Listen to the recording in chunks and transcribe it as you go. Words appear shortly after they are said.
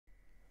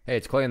Hey,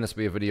 it's Clay, and this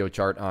will be a video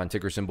chart on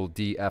ticker symbol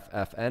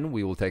DFFN.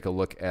 We will take a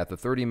look at the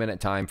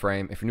 30-minute time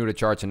frame. If you're new to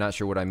charts and not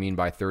sure what I mean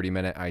by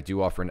 30-minute, I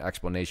do offer an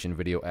explanation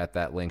video at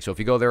that link. So if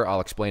you go there, I'll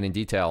explain in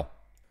detail.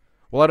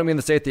 Well, I don't mean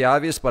to state the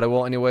obvious, but I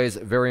will anyways.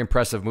 Very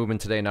impressive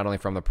movement today, not only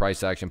from the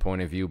price action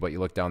point of view, but you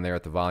look down there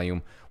at the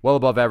volume. Well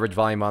above average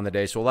volume on the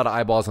day. So a lot of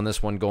eyeballs on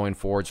this one going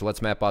forward. So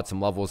let's map out some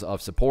levels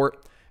of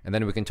support, and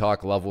then we can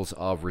talk levels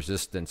of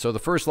resistance. So the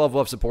first level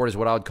of support is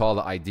what I would call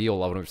the ideal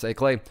level. And say,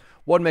 Clay,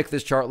 what would make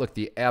this chart look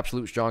the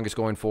absolute strongest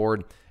going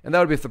forward? And that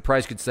would be if the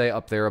price could stay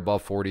up there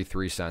above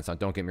 43 cents. Now,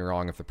 don't get me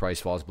wrong, if the price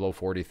falls below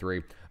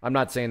 43, I'm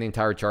not saying the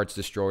entire chart's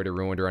destroyed or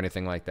ruined or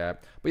anything like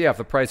that. But yeah, if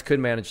the price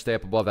could manage to stay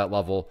up above that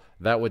level,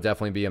 that would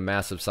definitely be a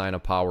massive sign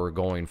of power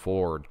going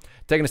forward.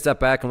 Taking a step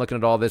back and looking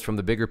at all this from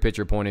the bigger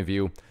picture point of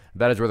view,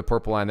 that is where the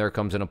purple line there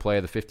comes into play,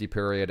 the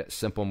 50-period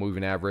simple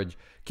moving average.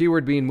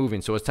 Keyword being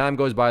moving. So as time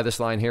goes by, this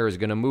line here is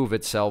going to move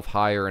itself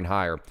higher and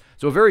higher.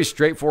 So a very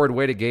straightforward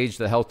way to gauge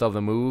the health of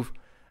the move,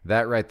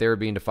 that right there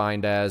being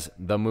defined as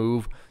the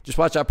move. Just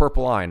watch that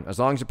purple line. As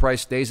long as the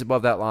price stays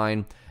above that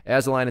line,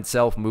 as the line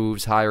itself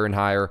moves higher and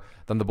higher,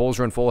 then the bulls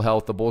are in full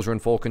health, the bulls are in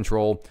full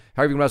control.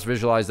 However you must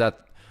visualize that,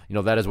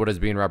 that is what is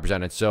being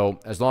represented. So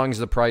as long as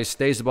the price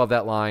stays above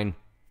that line,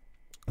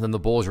 then the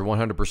bulls are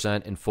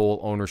 100% in full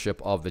ownership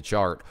of the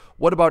chart.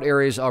 What about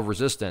areas of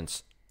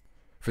resistance?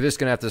 For this,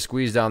 going to have to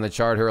squeeze down the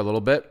chart here a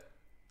little bit.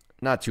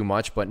 Not too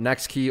much, but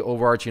next key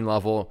overarching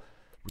level,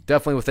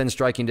 definitely within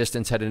striking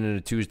distance heading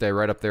into Tuesday,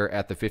 right up there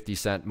at the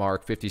 50-cent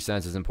mark. 50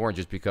 cents is important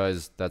just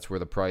because that's where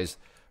the price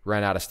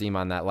ran out of steam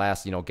on that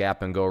last,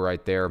 gap and go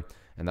right there.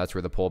 And that's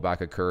where the pullback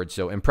occurred.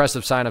 So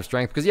impressive sign of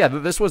strength because, yeah,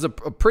 this was a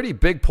pretty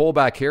big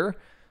pullback here.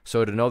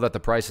 So to know that the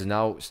price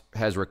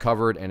has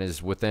recovered and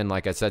is within,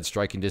 like I said,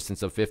 striking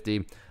distance of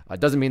 50,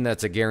 doesn't mean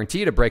that's a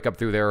guarantee to break up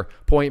through there.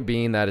 Point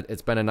being that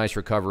it's been a nice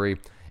recovery.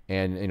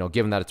 And,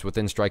 given that it's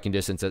within striking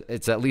distance,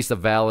 it's at least a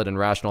valid and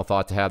rational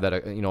thought to have that,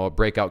 a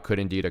breakout could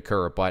indeed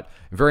occur. But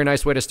a very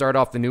nice way to start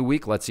off the new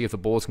week. Let's see if the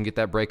bulls can get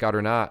that breakout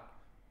or not.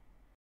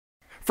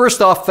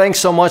 First off, thanks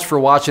so much for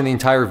watching the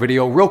entire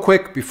video. Real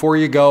quick, before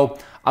you go,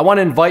 I want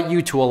to invite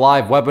you to a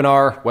live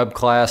webinar, web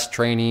class,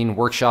 training,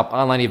 workshop,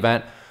 online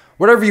event,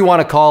 whatever you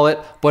want to call it,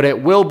 but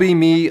it will be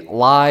me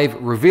live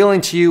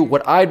revealing to you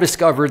what I've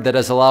discovered that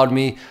has allowed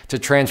me to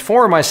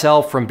transform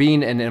myself from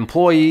being an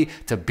employee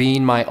to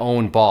being my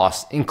own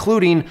boss,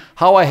 including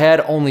how I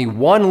had only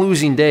one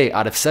losing day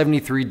out of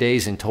 73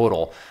 days in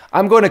total.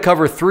 I'm going to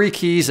cover 3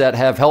 keys that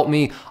have helped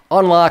me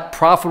unlock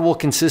profitable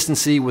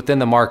consistency within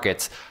the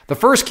markets. The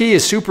first key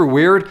is super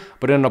weird,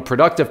 but in a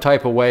productive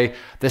type of way.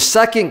 The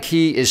second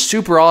key is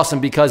super awesome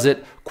because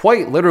it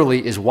quite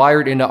literally is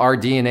wired into our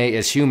DNA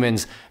as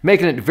humans,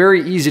 making it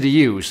very easy to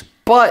use.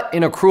 But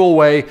in a cruel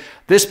way,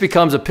 this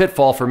becomes a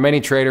pitfall for many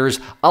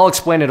traders. I'll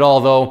explain it all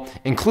though,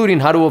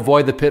 including how to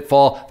avoid the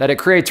pitfall that it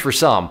creates for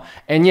some.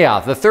 And yeah,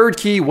 the third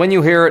key, when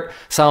you hear it,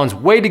 sounds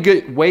way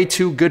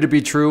too good to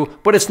be true,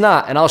 but it's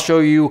not, and I'll show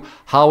you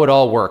how it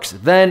all works.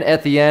 Then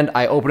at the end,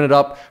 I open it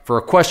up for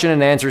a question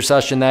and answer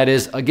session that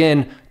is,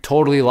 again,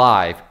 totally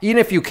live. Even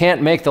if you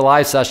can't make the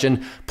live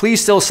session,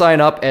 please still sign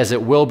up as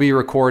it will be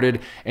recorded,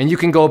 and you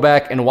can go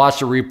back and watch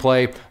the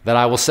replay that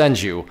I will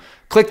send you.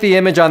 Click the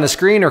image on the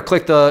screen or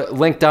click the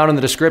link down in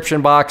the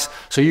description box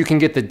so you can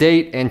get the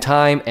date and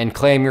time and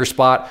claim your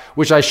spot,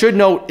 which I should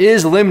note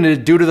is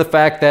limited due to the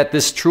fact that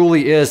this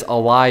truly is a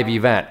live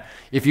event.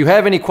 If you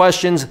have any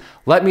questions,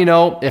 let me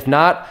know. If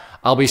not,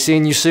 I'll be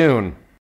seeing you soon.